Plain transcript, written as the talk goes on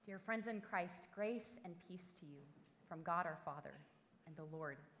Dear friends in Christ, grace and peace to you from God our Father and the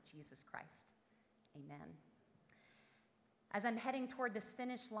Lord Jesus Christ. Amen. As I'm heading toward this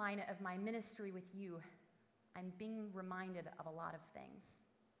finish line of my ministry with you, I'm being reminded of a lot of things.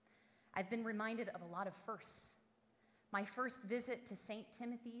 I've been reminded of a lot of firsts. My first visit to St.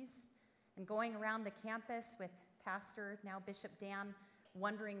 Timothy's and going around the campus with Pastor, now Bishop Dan,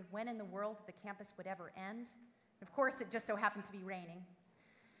 wondering when in the world the campus would ever end. Of course, it just so happened to be raining.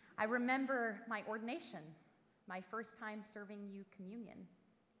 I remember my ordination, my first time serving you communion.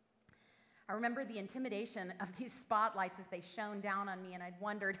 I remember the intimidation of these spotlights as they shone down on me, and I'd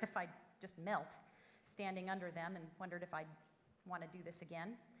wondered if I'd just melt standing under them and wondered if I'd want to do this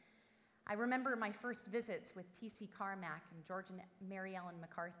again. I remember my first visits with T.C. Carmack and George and Mary Ellen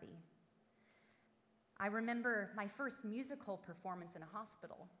McCarthy. I remember my first musical performance in a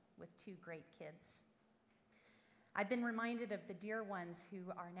hospital with two great kids. I've been reminded of the dear ones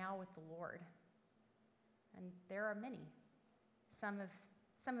who are now with the Lord. And there are many. Some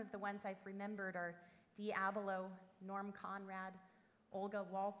of the ones I've remembered are Dee Abelow, Norm Conrad, Olga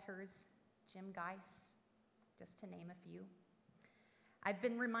Walters, Jim Geis, just to name a few. I've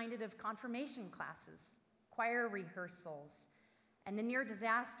been reminded of confirmation classes, choir rehearsals, and the near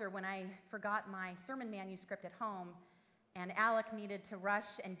disaster when I forgot my sermon manuscript at home and Alec needed to rush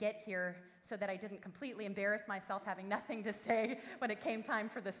and get here so that I didn't completely embarrass myself having nothing to say when it came time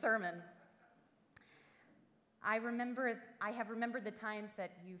for the sermon. I have remembered the times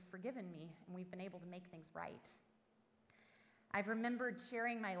that you've forgiven me and we've been able to make things right. I've remembered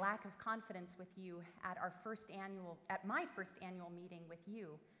sharing my lack of confidence with you at my first annual meeting with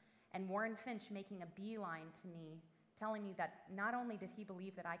you, and Warren Finch making a beeline to me, telling me that not only did he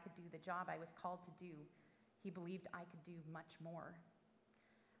believe that I could do the job I was called to do, he believed I could do much more.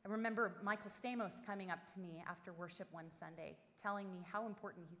 I remember Michael Stamos coming up to me after worship one Sunday, telling me how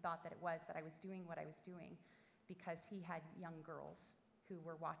important he thought that it was that I was doing what I was doing because he had young girls who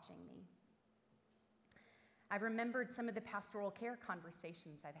were watching me. I remembered some of the pastoral care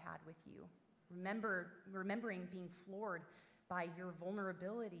conversations I've had with you, remembering being floored by your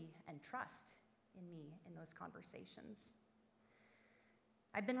vulnerability and trust in me in those conversations.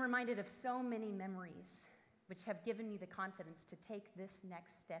 I've been reminded of so many memories which have given me the confidence to take this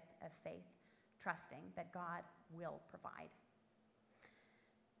next step of faith, trusting that God will provide.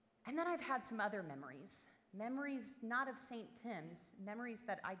 And then I've had some other memories not of St. Tim's, memories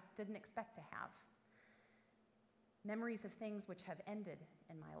that I didn't expect to have. Memories of things which have ended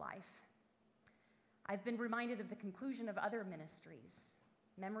in my life. I've been reminded of the conclusion of other ministries,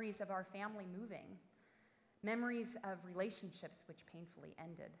 memories of our family moving, memories of relationships which painfully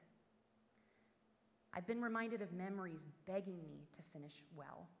ended. I've been reminded of memories begging me to finish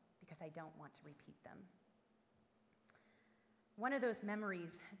well because I don't want to repeat them. One of those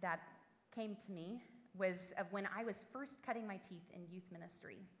memories that came to me was of when I was first cutting my teeth in youth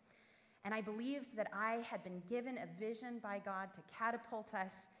ministry. And I believed that I had been given a vision by God to catapult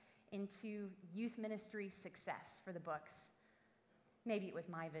us into youth ministry success for the books. Maybe it was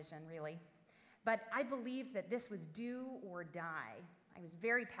my vision, really. But I believed that this was do or die. I was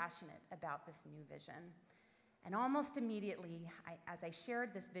very passionate about this new vision. And almost immediately, as I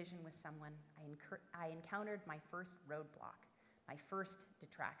shared this vision with someone, I encountered my first roadblock, my first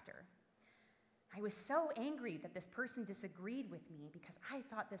detractor. I was so angry that this person disagreed with me because I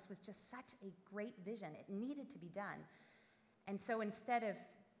thought this was just such a great vision. It needed to be done. And so instead of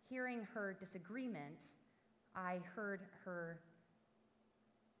hearing her disagreement, I heard her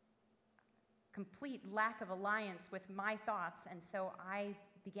complete lack of alliance with my thoughts, and so I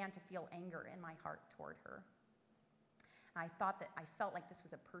began to feel anger in my heart toward her. I felt like this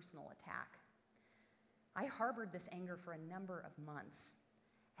was a personal attack. I harbored this anger for a number of months.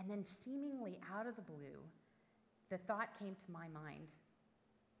 And then seemingly out of the blue, the thought came to my mind,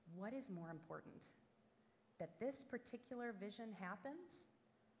 what is more important? That this particular vision happens,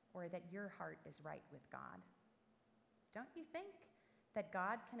 or that your heart is right with God? Don't you think that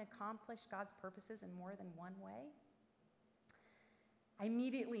God can accomplish God's purposes in more than one way? I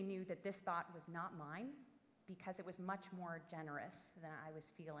immediately knew that this thought was not mine because it was much more generous than I was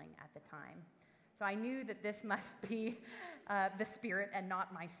feeling at the time. So I knew that this must be the Spirit and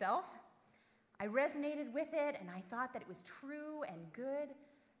not myself. I resonated with it, and I thought that it was true and good,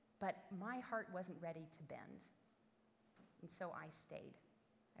 but my heart wasn't ready to bend. And so I stayed.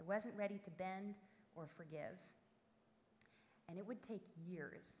 I wasn't ready to bend or forgive. And it would take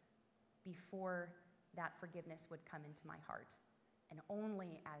years before that forgiveness would come into my heart, and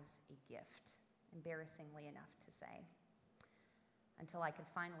only as a gift, embarrassingly enough to say, until I could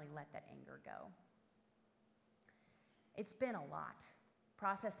finally let that anger go. It's been a lot,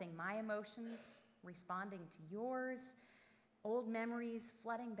 processing my emotions, responding to yours, old memories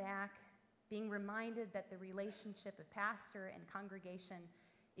flooding back, being reminded that the relationship of pastor and congregation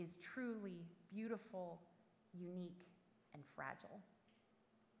is truly beautiful, unique, and fragile.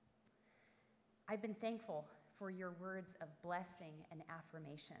 I've been thankful for your words of blessing and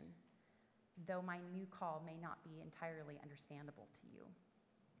affirmation, though my new call may not be entirely understandable to you.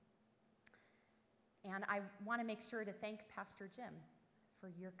 And I want to make sure to thank Pastor Jim for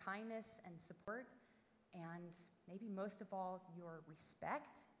your kindness and support, and maybe most of all, your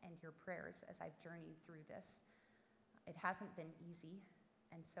respect and your prayers as I've journeyed through this. It hasn't been easy,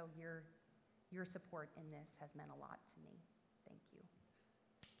 and so your support in this has meant a lot to me. Thank you.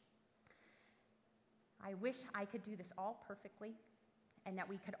 I wish I could do this all perfectly, and that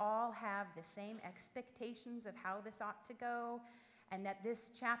we could all have the same expectations of how this ought to go, and that this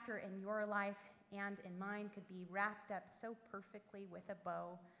chapter in your life and in mine could be wrapped up so perfectly with a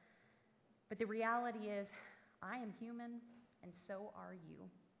bow. But the reality is, I am human, and so are you.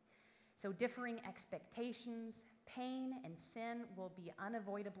 So differing expectations, pain, and sin will be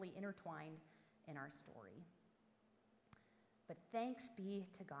unavoidably intertwined in our story. But thanks be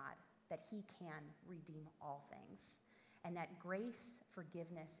to God that He can redeem all things, and that grace,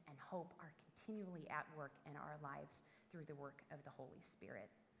 forgiveness, and hope are continually at work in our lives through the work of the Holy Spirit.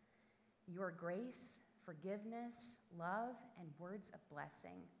 Your grace, forgiveness, love, and words of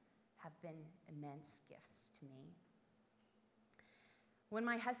blessing have been immense gifts to me. When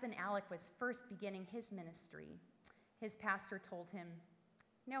my husband Alec was first beginning his ministry, his pastor told him,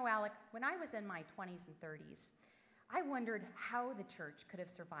 "No, Alec, when I was in my 20s and 30s, I wondered how the church could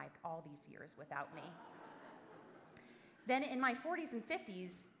have survived all these years without me. Then in my 40s and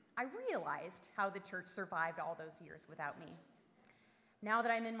 50s, I realized how the church survived all those years without me. Now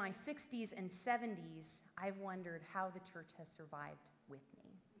that I'm in my 60s and 70s, I've wondered how the church has survived with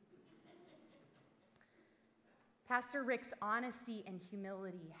me." Pastor Rick's honesty and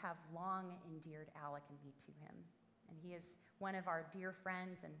humility have long endeared Alec and me to him, and he is one of our dear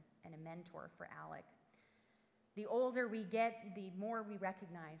friends and a mentor for Alec. The older we get, the more we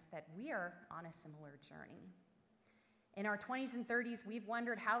recognize that we are on a similar journey. In our 20s and 30s, we've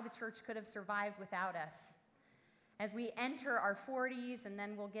wondered how the church could have survived without us. As we enter our 40s and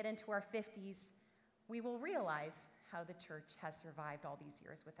then we'll get into our 50s, we will realize how the church has survived all these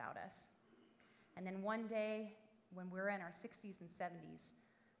years without us. And then one day, when we're in our 60s and 70s,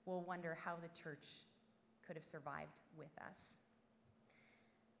 we'll wonder how the church could have survived with us.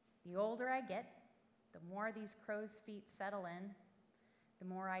 The older I get, the more these crow's feet settle in, the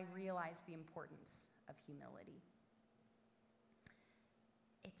more I realize the importance of humility.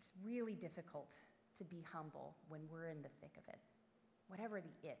 It's really difficult to be humble when we're in the thick of it, whatever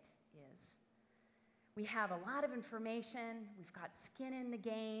the it is. We have a lot of information, we've got skin in the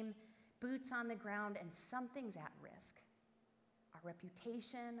game, boots on the ground, and something's at risk. Our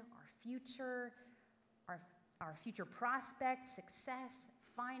reputation, our future prospects, success,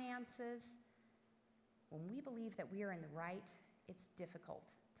 finances. When we believe that we are in the right, it's difficult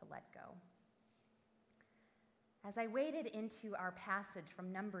to let go. As I waded into our passage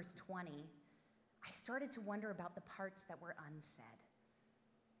from Numbers 20, I started to wonder about the parts that were unsaid.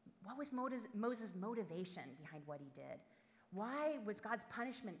 What was Moses' motivation behind what he did? Why was God's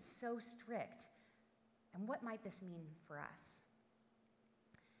punishment so strict? And what might this mean for us?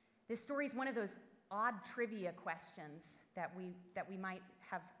 This story is one of those odd trivia questions that we might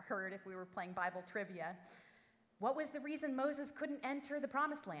have heard if we were playing Bible trivia. What was the reason Moses couldn't enter the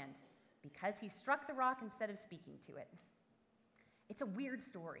promised land? Because he struck the rock instead of speaking to it. It's a weird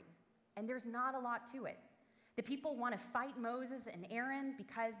story, and there's not a lot to it. The people want to fight Moses and Aaron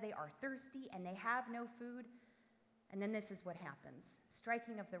because they are thirsty and they have no food. And then this is what happens.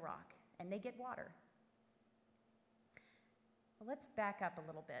 Striking of the rock, and they get water. Well, let's back up a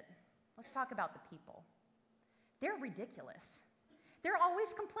little bit. Let's talk about the people. They're ridiculous. They're always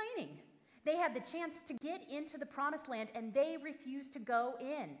complaining. They had the chance to get into the promised land, and they refused to go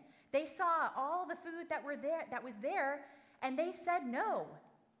in. They saw all the food that was there, and they said no.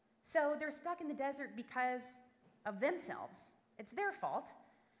 So they're stuck in the desert because of themselves. It's their fault.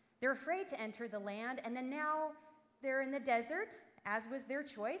 They're afraid to enter the land, and then now they're in the desert, as was their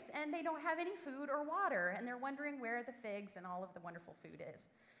choice, and they don't have any food or water, and they're wondering where the figs and all of the wonderful food is.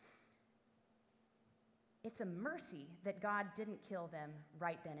 It's a mercy that God didn't kill them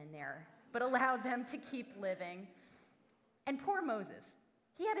right then and there, but allowed them to keep living. And poor Moses,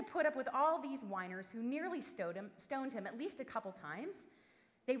 he had to put up with all these whiners who nearly stoned him at least a couple times.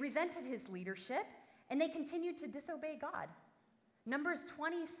 They resented his leadership, and they continued to disobey God. Numbers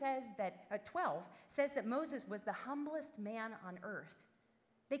 12 says that Moses was the humblest man on earth,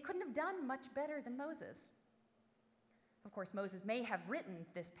 They couldn't have done much better than Moses. Of course, Moses may have written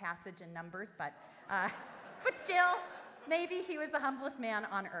this passage in Numbers, but still, maybe he was the humblest man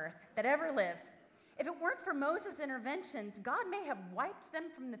on earth that ever lived. If it weren't for Moses' interventions, God may have wiped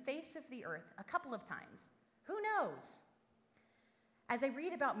them from the face of the earth a couple of times. Who knows? As I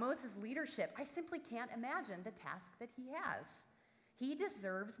read about Moses' leadership, I simply can't imagine the task that he has. He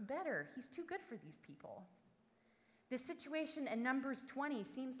deserves better. He's too good for these people. This situation in Numbers 20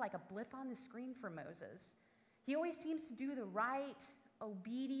 seems like a blip on the screen for Moses. He always seems to do the right,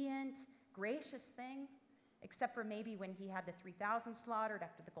 obedient, gracious thing, except for maybe when he had the 3,000 slaughtered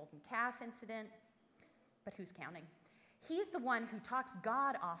after the golden calf incident. But who's counting? He's the one who talks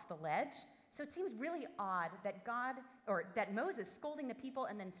God off the ledge, so it seems really odd that that Moses scolding the people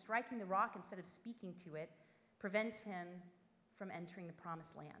and then striking the rock instead of speaking to it prevents him from entering the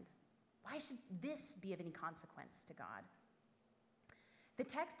promised land. Why should this be of any consequence to God? The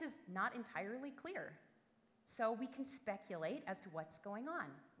text is not entirely clear, so we can speculate as to what's going on,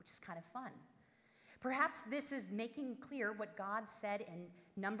 which is kind of fun. Perhaps this is making clear what God said in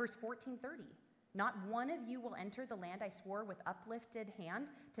Numbers 14:30. Not one of you will enter the land I swore with uplifted hand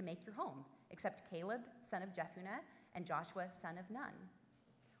to make your home, except Caleb, son of Jephunneh, and Joshua, son of Nun.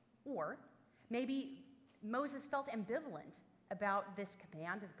 Or maybe Moses felt ambivalent about this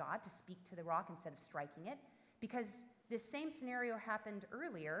command of God to speak to the rock instead of striking it, because this same scenario happened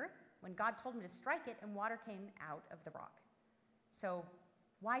earlier when God told him to strike it and water came out of the rock. So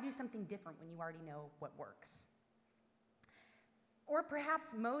why do something different when you already know what works? Or perhaps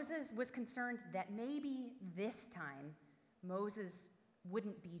Moses was concerned that maybe this time Moses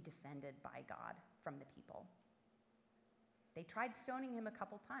wouldn't be defended by God from the people. They tried stoning him a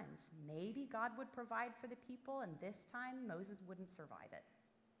couple times. Maybe God would provide for the people, and this time Moses wouldn't survive it.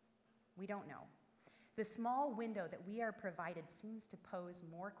 We don't know. The small window that we are provided seems to pose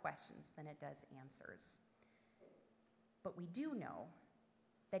more questions than it does answers. But we do know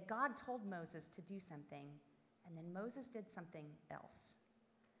that God told Moses to do something, and then Moses did something else.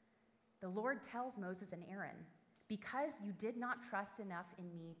 The Lord tells Moses and Aaron, "Because you did not trust enough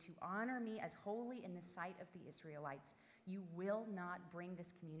in me to honor me as holy in the sight of the Israelites, you will not bring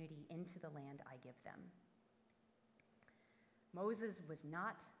this community into the land I give them." Moses was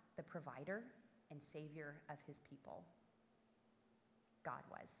not the provider and savior of his people. God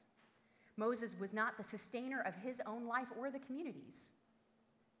was. Moses was not the sustainer of his own life or the community's.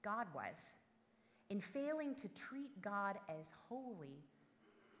 God was. In failing to treat God as holy,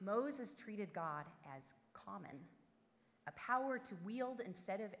 Moses treated God as common, a power to wield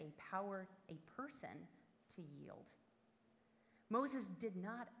instead of a person to yield. Moses did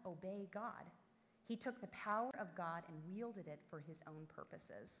not obey God. He took the power of God and wielded it for his own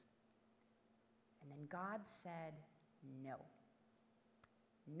purposes. And then God said, "No.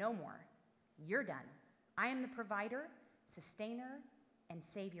 No more. You're done. I am the provider, sustainer, and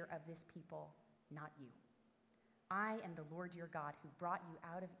savior of this people, not you. I am the Lord your God who brought you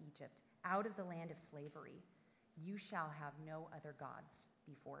out of Egypt, out of the land of slavery. You shall have no other gods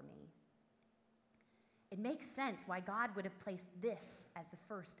before me." It makes sense why God would have placed this as the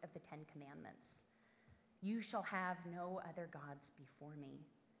first of the 10 Commandments. You shall have no other gods before me.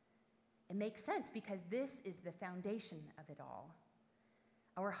 It makes sense because this is the foundation of it all.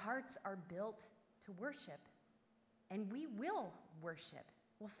 Our hearts are built to worship, and we will worship.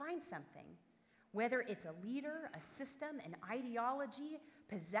 We'll find something. Whether it's a leader, a system, an ideology,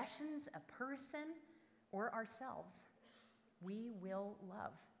 possessions, a person, or ourselves, we will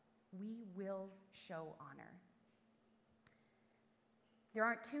love. We will show honor. There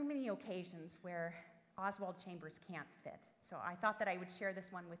aren't too many occasions where Oswald Chambers can't fit, so I thought that I would share this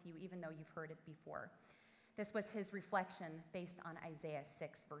one with you even though you've heard it before. This was his reflection based on Isaiah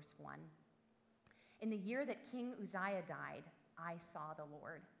 6, verse 1. "In the year that King Uzziah died, I saw the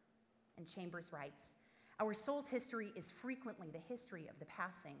Lord." And Chambers writes, "Our soul's history is frequently the history of the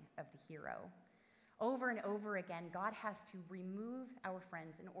passing of the hero. Over and over again, God has to remove our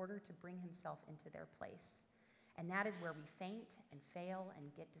friends in order to bring himself into their place. And that is where we faint and fail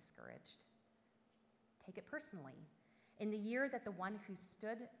and get discouraged. Take it personally. In the year that the one who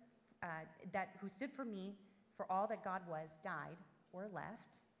stood for me for all that God was died or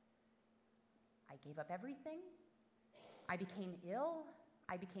left, I gave up everything. I became ill.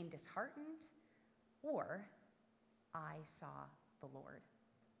 I became disheartened. Or I saw the Lord.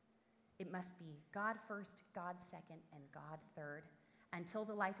 It must be God first, God second, and God third, until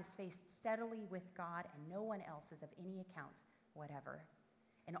the life is faced steadily with God and no one else is of any account whatever.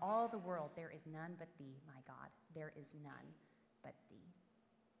 In all the world there is none but thee, my God. There is none but thee."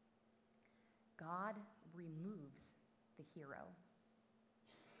 God removes the hero.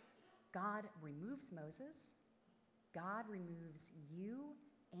 God removes Moses, God removes you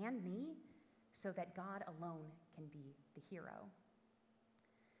and me, so that God alone can be the hero.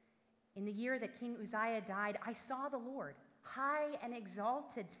 In the year that King Uzziah died, I saw the Lord, high and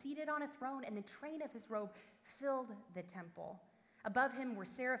exalted, seated on a throne, and the train of his robe filled the temple. Above him were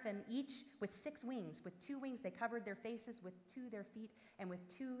seraphim, each with 6 wings. With 2 wings they covered their faces, with 2 their feet, and with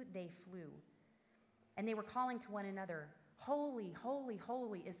 2 they flew. And they were calling to one another, Holy, holy,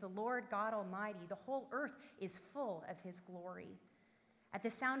 holy is the Lord God Almighty. The whole earth is full of his glory. At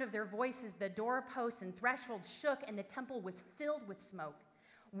the sound of their voices, the doorposts and thresholds shook, and the temple was filled with smoke.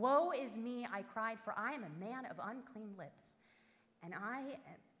 Woe is me, I cried, for I am a man of unclean lips, and I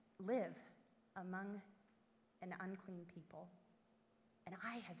live among an unclean people. And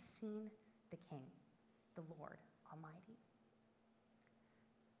I have seen the King, the Lord Almighty.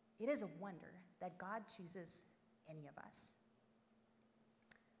 It is a wonder that God chooses any of us.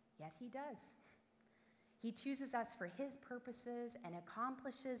 Yes, he does. He chooses us for his purposes and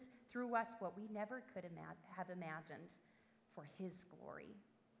accomplishes through us what we never could have imagined for his glory.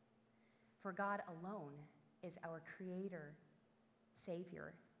 For God alone is our creator,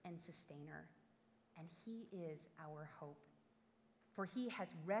 savior, and sustainer, and he is our hope. For he has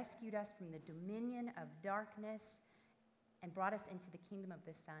rescued us from the dominion of darkness and brought us into the kingdom of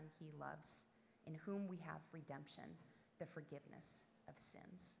the Son he loves, in whom we have redemption, the forgiveness of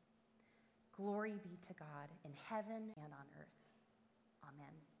sins. Glory be to God in heaven and on earth.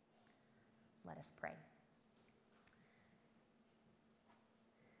 Amen. Let us pray.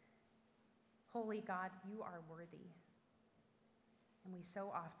 Holy God, you are worthy, and we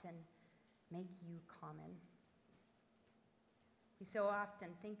so often make you common. We so often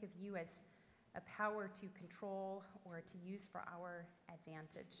think of you as a power to control or to use for our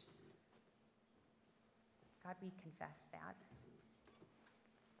advantage. God, we confess that.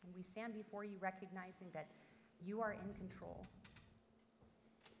 And we stand before you recognizing that you are in control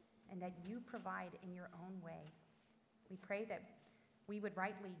and that you provide in your own way. We pray that we would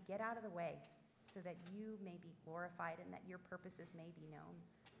rightly get out of the way so that you may be glorified and that your purposes may be known.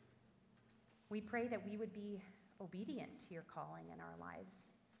 We pray that we would be obedient to your calling in our lives,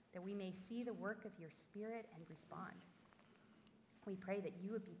 that we may see the work of your Spirit and respond. We pray that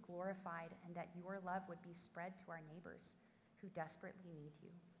you would be glorified and that your love would be spread to our neighbors who desperately need you.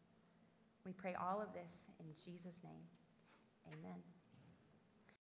 We pray all of this in Jesus' name. Amen.